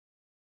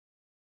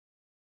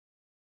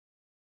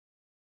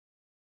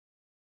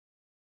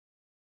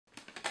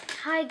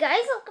Hi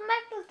guys, welcome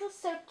back to Little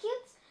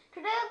Circuits.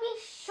 Today I'll be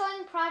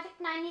showing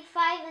Project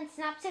 95 and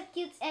Snap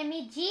Circuits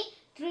MEG,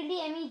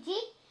 3D MEG.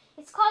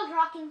 It's called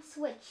Rocking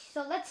Switch.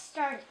 So let's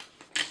start it.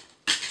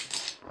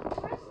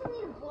 First you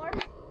need a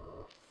board.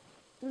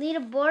 Need a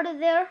board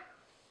there.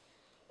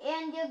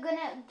 And you're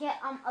gonna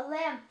get a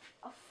lamp,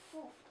 a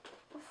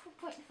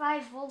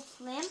 4.5 volts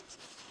lamp.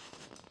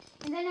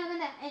 And then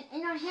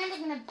in your hand you're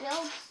gonna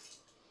build.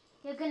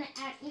 You're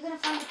gonna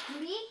find a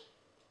 3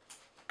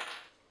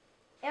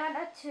 and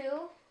a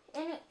 2.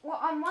 And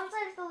on one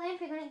side of the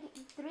lamp, you're going to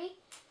keep 3.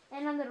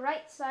 And on the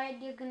right side,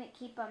 you're going to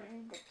keep the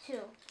 2.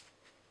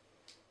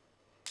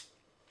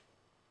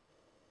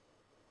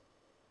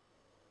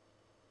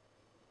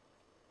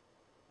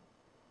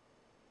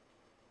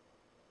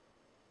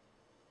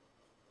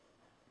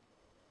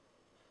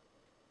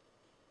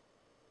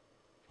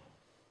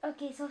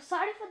 Okay, so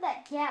sorry for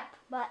that gap,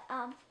 but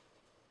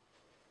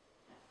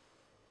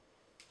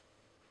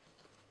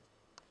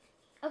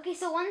okay,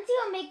 so once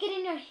you make it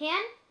in your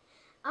hand,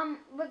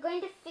 we're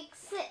going to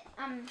fix it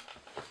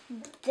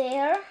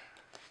there.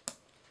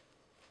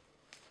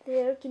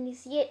 There, can you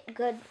see it?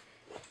 Good.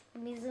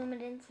 Let me zoom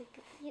it in so you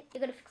can see it.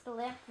 You're gonna fix the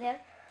lamp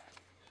there.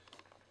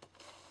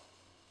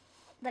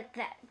 Like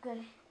that.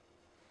 Good.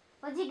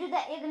 Once you do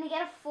that, you're gonna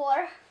get a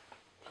 4.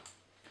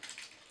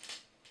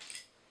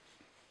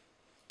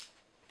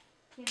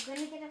 You're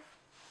gonna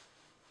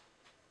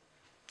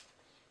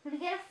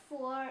get a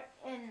 4,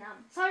 and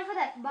sorry for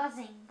that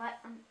buzzing, but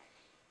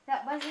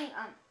that buzzing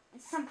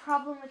some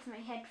problem with my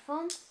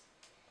headphones.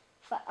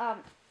 But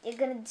you're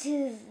gonna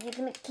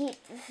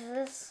keep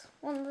this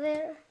one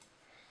there.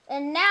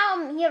 And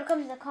now here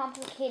comes the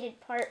complicated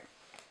part.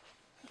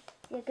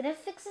 You're gonna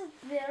fix it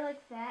there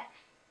like that.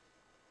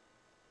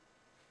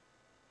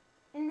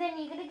 And then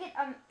you're gonna get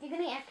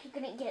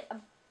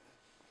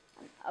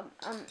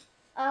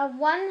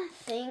one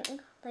thing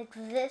like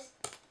this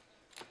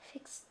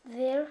fixed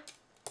there.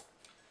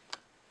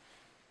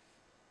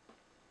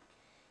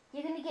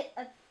 You're gonna get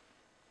a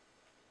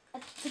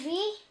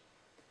 3,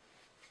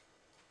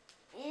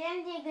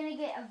 and you're gonna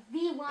get a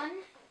V1,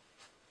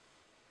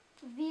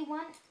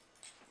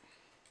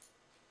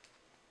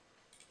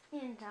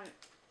 and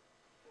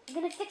you're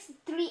gonna fix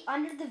 3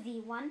 under the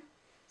V1,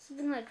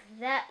 something like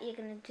that. You're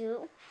gonna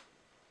do,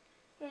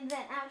 and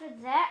then after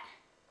that,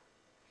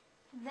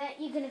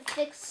 you're gonna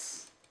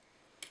fix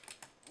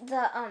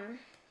the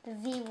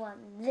V1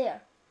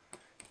 there,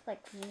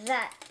 like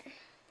that.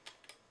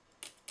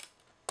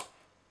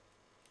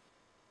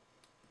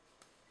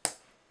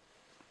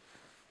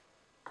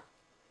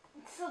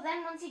 So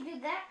then once you do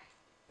that,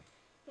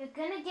 you're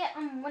gonna get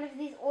one of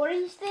these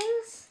orange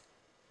things.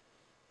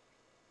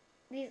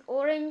 These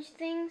orange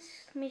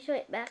things. Let me show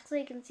it back so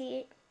you can see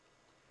it.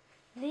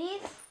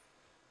 These.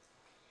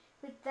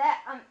 With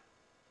that,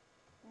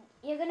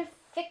 you're gonna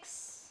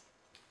fix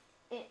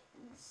it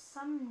in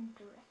some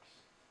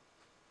direction.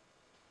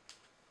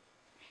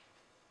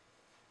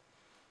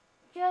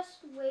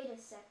 Just wait a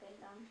second.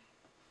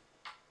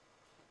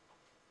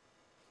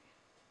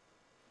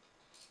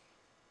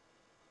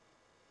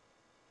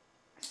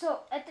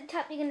 So at the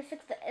top, you're gonna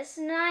fix the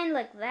S9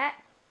 like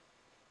that,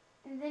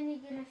 and then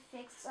you're gonna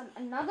fix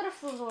another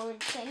fluoride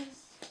thing,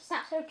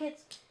 Snap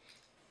Circuits.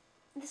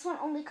 This one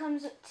only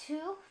comes with 2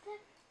 of them.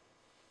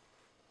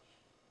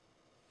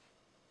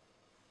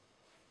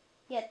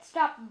 Yeah,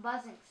 stop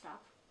buzzing,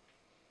 stop.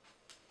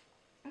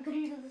 I'm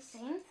gonna do the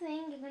same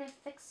thing. You're gonna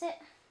fix it,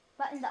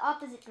 but in the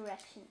opposite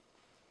direction.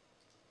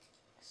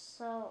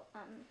 So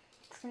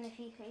it's gonna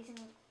be facing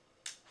like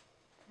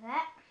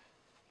that.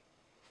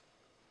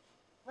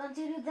 Once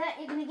you do that,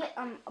 you're gonna get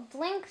a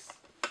blank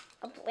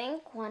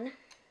one.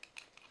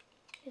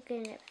 You're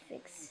gonna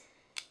fix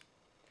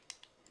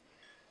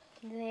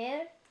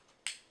there.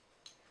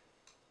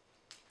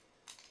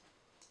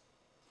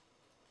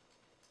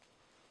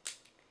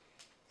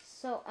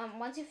 So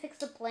once you fix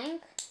the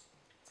blank,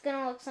 it's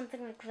gonna look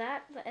something like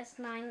that. The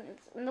S9 is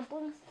in the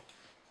blank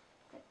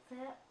like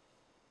that.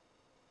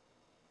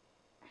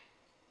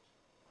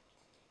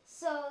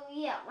 So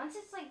yeah, once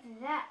it's like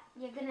that,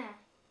 you're gonna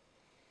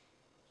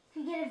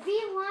get a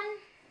V1.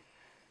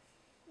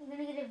 You're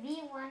gonna get a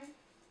V1.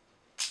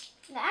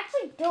 No,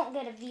 actually don't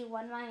get a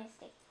V1, my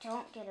mistake.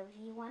 Don't get a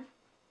V1.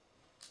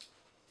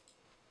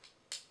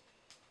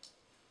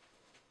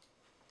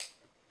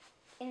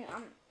 And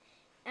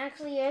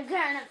actually you're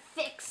gonna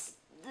fix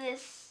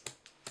this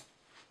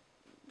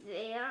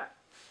there.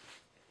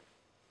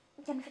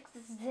 You're gonna fix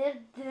this there.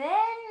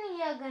 Then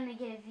you're gonna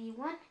get a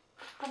V1.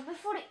 But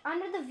before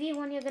under the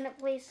V1 you're gonna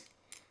place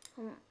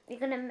you're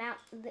gonna mount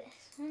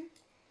this one.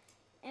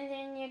 And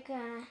then you're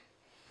gonna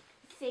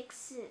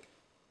fix it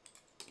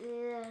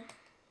there.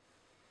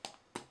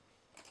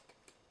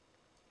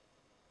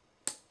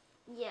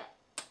 Yeah.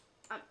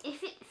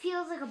 If it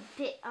feels like a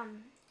bit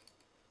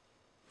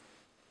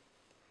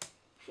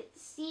if it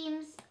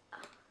seems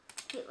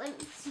okay, let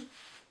me see.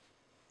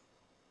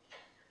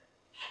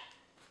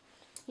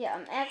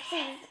 Yeah, actually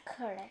it's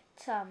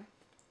correct. I'm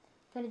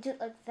gonna do it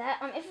like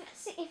that. If it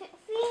seems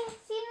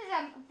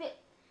a bit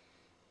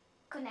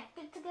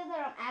connected together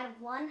and add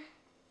one.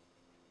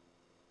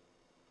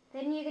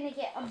 Then you're gonna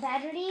get a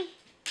battery.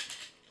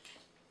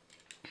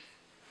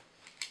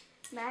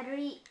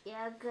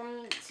 You're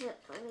going to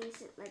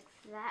place it like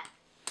that,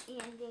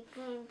 and you're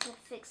going to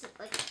fix it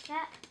like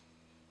that.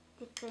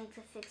 You're going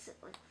to fix it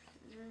like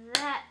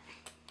that.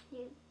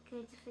 You're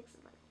going to fix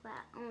it like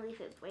that, only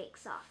if it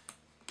breaks off.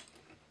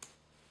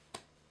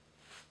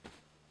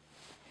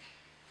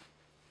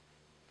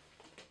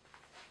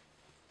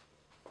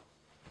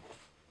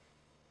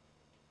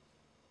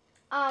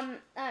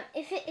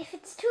 If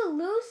it's too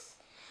loose,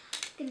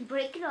 you can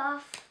break it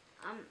off,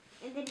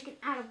 and then you can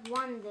add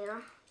one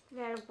there.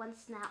 Add one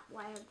snap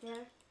wire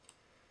there,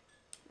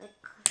 like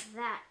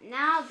that.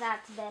 Now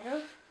that's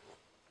better.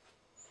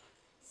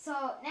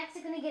 So next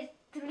you're gonna get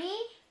 3,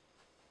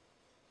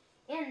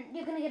 and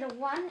you're gonna get a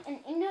 1, and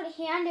in your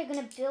hand you're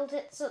gonna build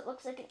it so it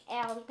looks like an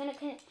L. You're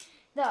gonna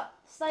the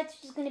slide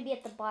switch is gonna be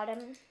at the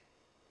bottom,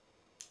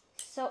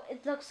 so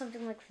it looks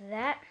something like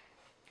that.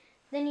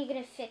 Then you're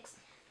gonna fix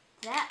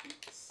that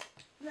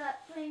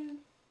thing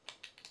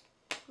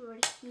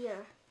right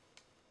here.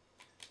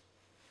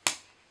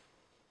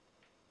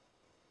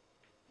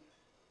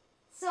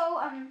 So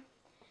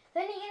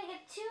then you're gonna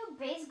get 2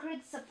 base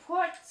grid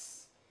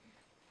supports.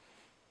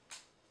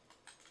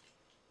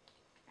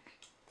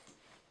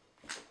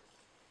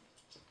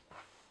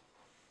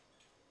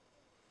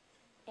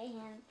 And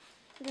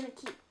you're gonna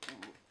keep,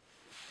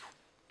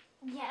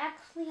 you're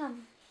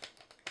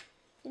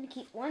gonna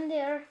keep one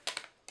there,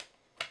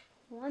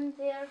 and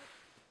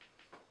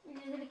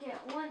you're gonna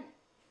get one.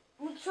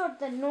 Make sure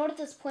the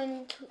north is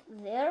pointing to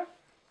there,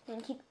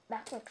 and keep it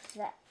back like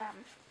that.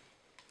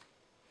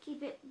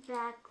 Keep it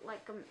back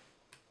like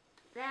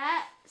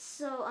that.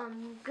 So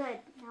good.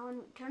 Now when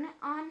we turn it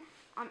on,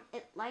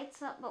 it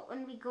lights up, but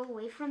when we go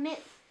away from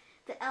it,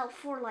 the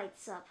L4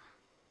 lights up.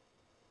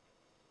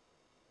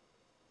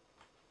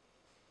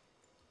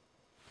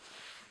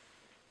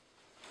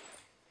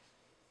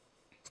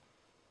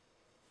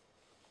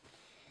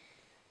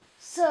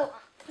 So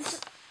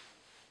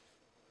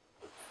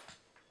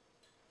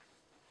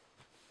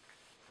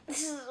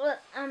this is what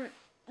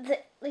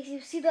like you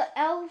see the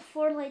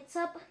L4 lights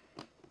up.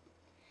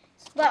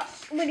 Well,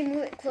 when you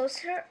move it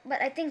closer,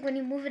 but I think when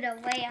you move it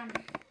away,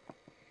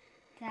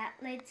 that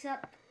lights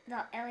up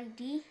the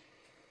LED.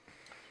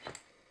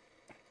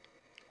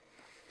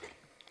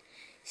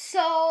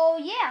 So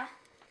yeah,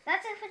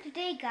 that's it for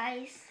today,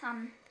 guys.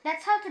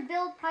 That's how to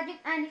build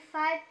Project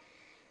 95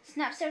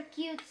 Snap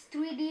Circuits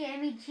 3D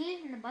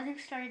MEG, and the buzzing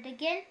started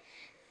again.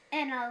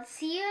 And I'll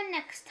see you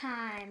next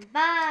time.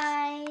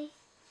 Bye.